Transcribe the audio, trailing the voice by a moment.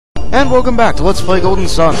And welcome back to Let's Play Golden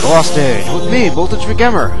Sun, The Lost Age, with me, Voltage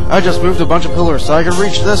McGammar. I just moved a bunch of pillars so I could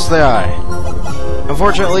reach this guy.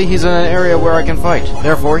 Unfortunately, he's in an area where I can fight,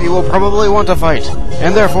 therefore he will probably want to fight,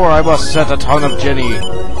 and therefore I must set a ton of Jenny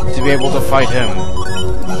to be able to fight him.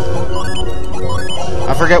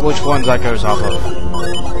 I forget which ones that goes off of.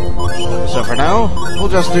 So for now, we'll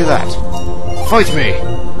just do that. Fight me!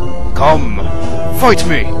 Come! Fight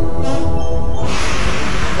me!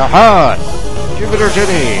 Aha! Jupiter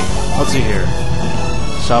Jenny! Let's see here.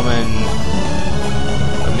 Summon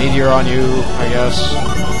a meteor on you, I guess.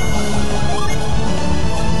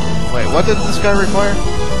 Wait, what did this guy require?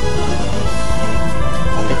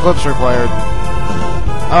 Eclipse required.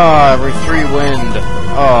 Ah, every 3 wind.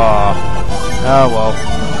 Ah. Ah, well.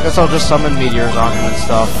 Guess I'll just summon meteors on him and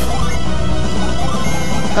stuff.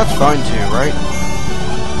 That's fine too, right?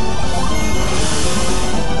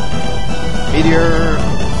 Meteor.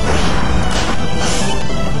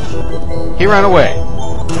 He ran away.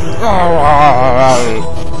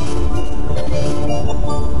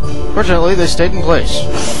 Fortunately, they stayed in place.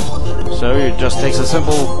 So it just takes a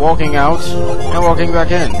simple walking out and walking back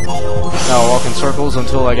in. Now I'll walk in circles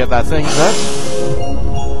until I get that thing set.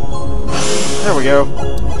 There we go.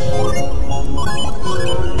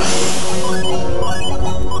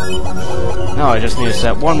 Now I just need to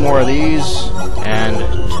set 1 more of these and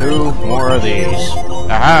 2 more of these.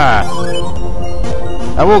 Aha!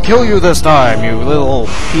 I will kill you this time, you little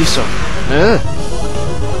piece of...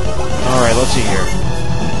 Alright, let's see here.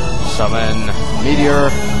 Summon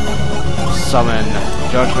Meteor. Summon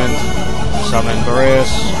Judgment. Summon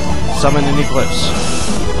Boreas. Summon an Eclipse.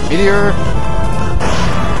 Meteor.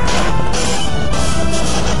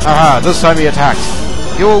 Aha, this time he attacked.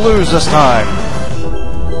 He will lose this time.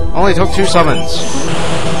 Only took 2 summons.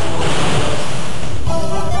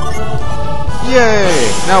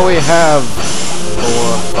 Yay! Now we have 4,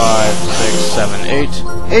 5, 6, 7,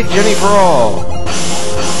 8 Jenny for all!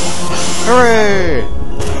 Hooray!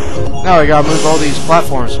 Now I gotta move all these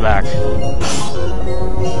platforms back.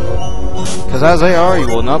 Because as they are, you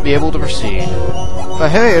will not be able to proceed. But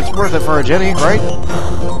hey, it's worth it for a Jenny, right?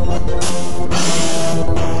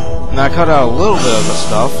 And I cut out a little bit of the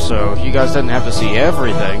stuff, so you guys didn't have to see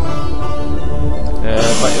everything.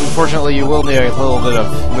 But unfortunately, you will need a little bit of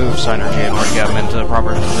move synergy in order to get them into the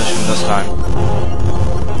proper position this time.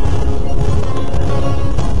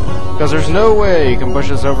 Because there's no way you can push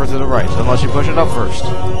this over to the right, unless you push it up first.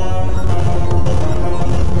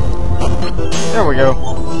 There we go.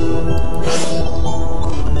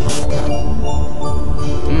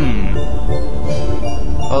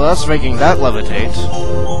 Well, that's making that levitate.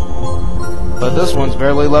 But this one's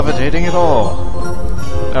barely levitating at all.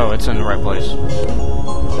 Oh, it's in the right place.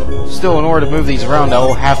 Still, in order to move these around, I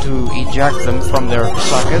will have to eject them from their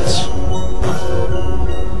sockets.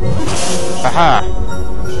 Aha!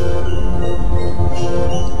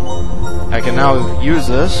 I can now use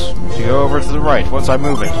this to go over to the right once I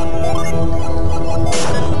move it.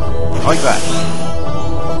 Like that.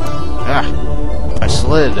 Ah! I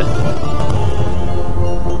slid.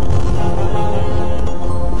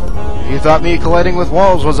 If you thought me colliding with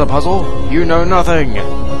walls was a puzzle, you know nothing.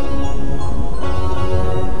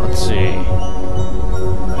 Let's see.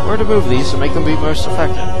 Where to move these to make them be most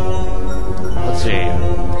effective? Let's see.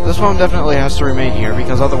 This one definitely has to remain here,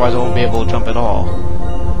 because otherwise I won't be able to jump at all.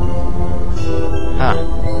 Huh.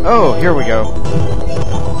 Oh, here we go.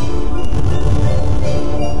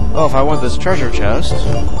 Oh, if I want this treasure chest,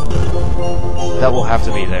 that will have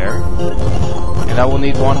to be there. And I will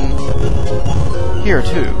need one here,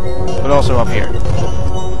 too. But also up here.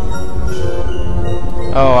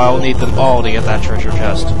 Oh, I will need them all to get that treasure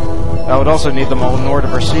chest. I would also need them all in order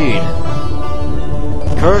to proceed.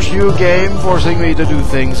 Curse you, game, forcing me to do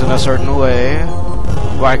things in a certain way.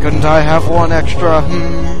 Why couldn't I have 1 extra?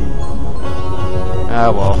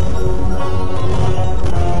 Ah, well.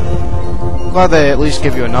 Glad they at least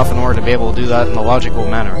give you enough in order to be able to do that in a logical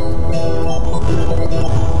manner.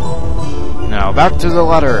 Now, back to the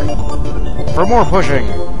ladder. For more pushing.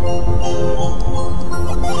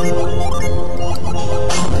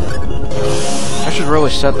 I should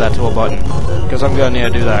really set that to a button, because I'm gonna need to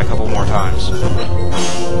do that a couple more times.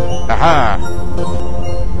 Aha!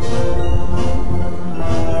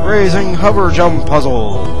 Raising hover jump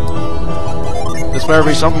puzzle. This better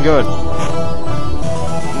be something good.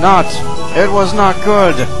 Not. It was not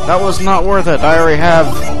good. That was not worth it. I already have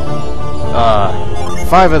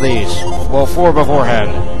 5 of these. Well, 4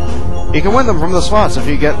 beforehand. You can win them from the slots if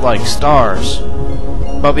you get, like, stars.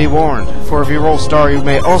 But be warned, for if you roll star, you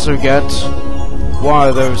may also get 1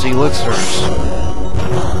 of those elixirs.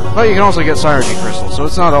 But you can also get synergy crystals, so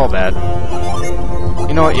it's not all bad.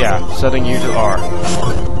 You know what? Yeah, setting you to R.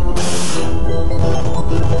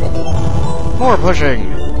 More pushing!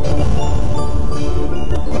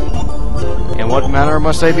 In what manner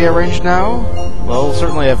must they be arranged now? Well,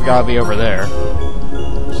 certainly I've got to be over there.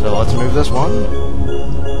 So let's move this one.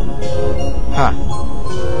 Huh.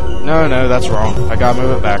 No, that's wrong. I gotta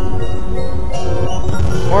move it back.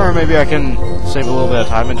 Or maybe I can save a little bit of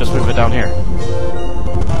time and just move it down here.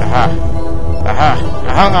 Aha! Aha!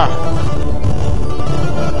 Aha!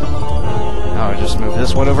 Now I just move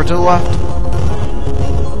this one over to the left.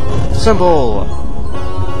 Simple!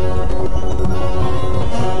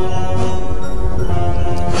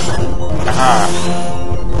 Aha!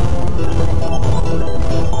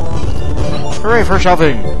 Hooray for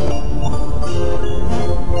shoving!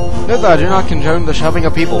 Note that I do not condone the shoving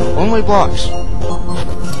of people, only blocks.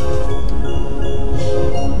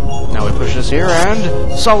 Now we push this here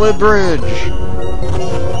and solid bridge!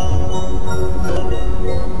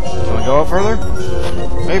 Can we go up further?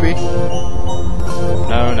 Maybe.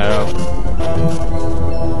 No.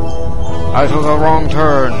 I took a wrong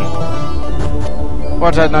turn.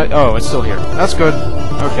 What's that night? Oh, it's still here. That's good.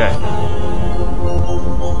 Okay.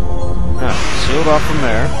 Sealed off from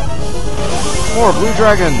there. More blue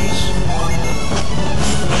dragons!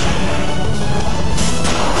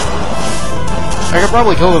 I could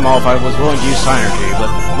probably kill them all if I was willing to use Synergy, but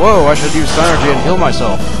whoa, I should use Synergy and heal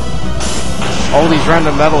myself. All these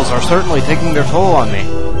random battles are certainly taking their toll on me.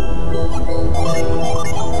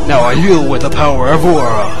 Now I heal with the power of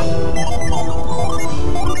Whorl!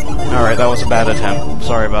 Alright, that was a bad attempt.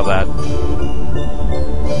 Sorry about that.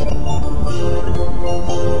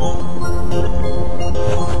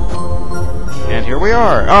 And here we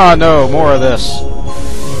are! Ah, no, more of this.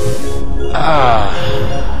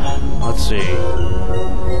 Let's see.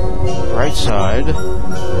 Right side.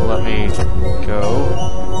 Let me go.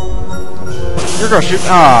 You're gonna shoot.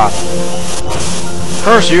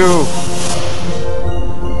 Curse you!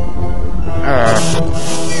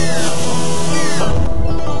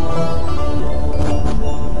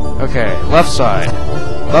 Okay, left side.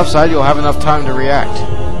 Left side, you'll have enough time to react.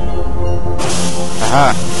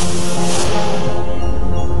 Aha!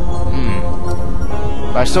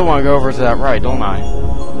 But I still want to go over to that right, don't I?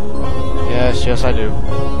 Yes, I do.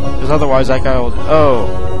 Because otherwise that guy will...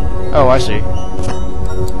 Oh, I see.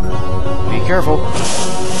 Be careful.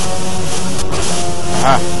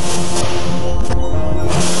 Aha.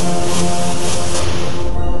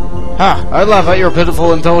 Ha! I laugh at your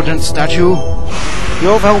pitiful intelligence, statue. You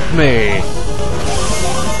have helped me.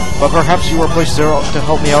 But perhaps you were placed there to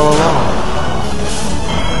help me all along.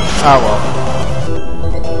 Ah, well.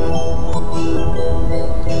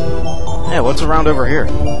 Hey, what's around over here?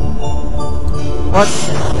 What?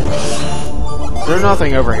 There's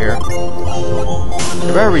nothing over here.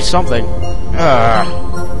 There better be something.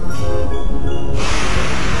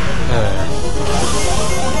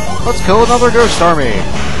 Let's kill another ghost army.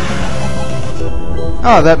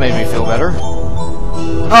 Ah, that made me feel better.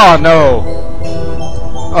 Oh, no!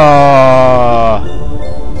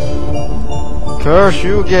 Curse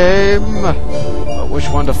you, game! But which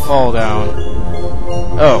one to fall down?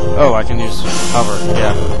 Oh, I can use hover,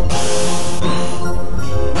 yeah.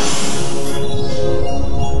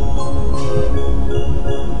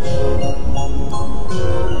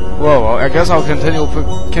 Whoa, well, I guess I'll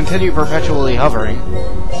continue perpetually hovering,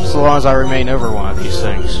 so long as I remain over one of these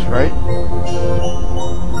things, right?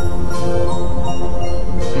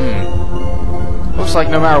 Looks like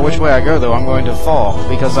no matter which way I go, though, I'm going to fall,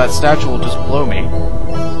 because that statue will just blow me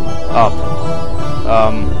up.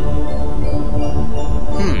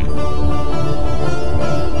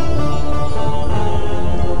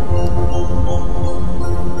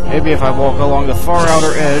 Maybe if I walk along the far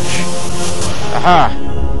outer edge... Aha!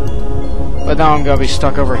 But now I'm gonna be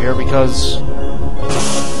stuck over here because...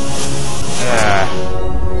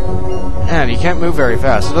 Man, you can't move very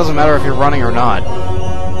fast. It doesn't matter if you're running or not.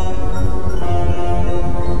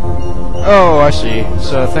 Oh, I see.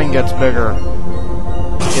 So the thing gets bigger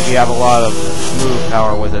if you have a lot of move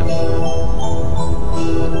power with it.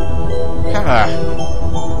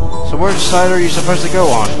 So which side are you supposed to go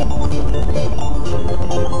on?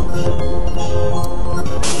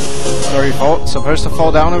 Are you supposed to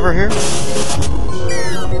fall down over here?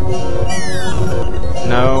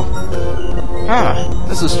 No.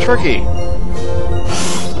 This is tricky.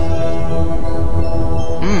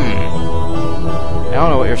 I don't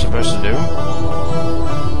know what you're supposed to do.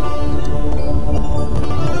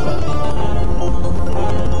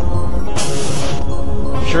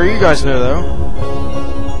 I'm sure you guys know, though.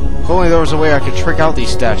 If only there was a way I could trick out these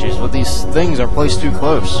statues, but these things are placed too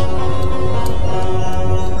close.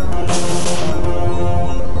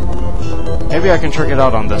 Maybe I can trick it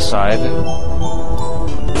out on this side.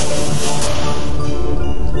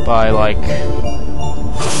 By, like...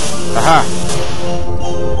 Aha!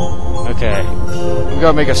 Okay. We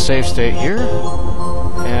gotta make a save state here.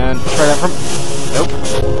 And try that from... Nope.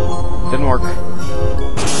 Didn't work.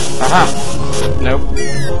 Aha! Nope.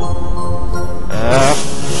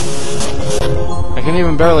 I can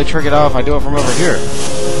even barely trick it out if I do it from over here.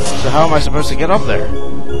 So how am I supposed to get up there?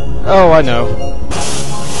 Oh, I know.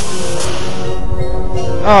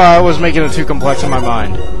 Oh, I was making it too complex in my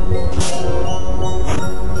mind.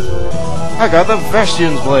 I got the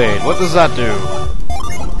Vestian's Blade. What does that do?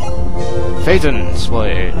 Phaeton's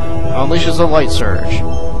Blade. Unleashes a light surge.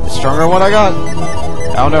 It's stronger than what I got.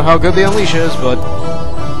 I don't know how good the unleash is, but...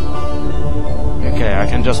 Okay, I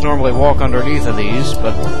can just normally walk underneath of these,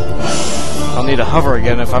 but... I'll need to hover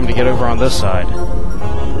again if I'm to get over on this side.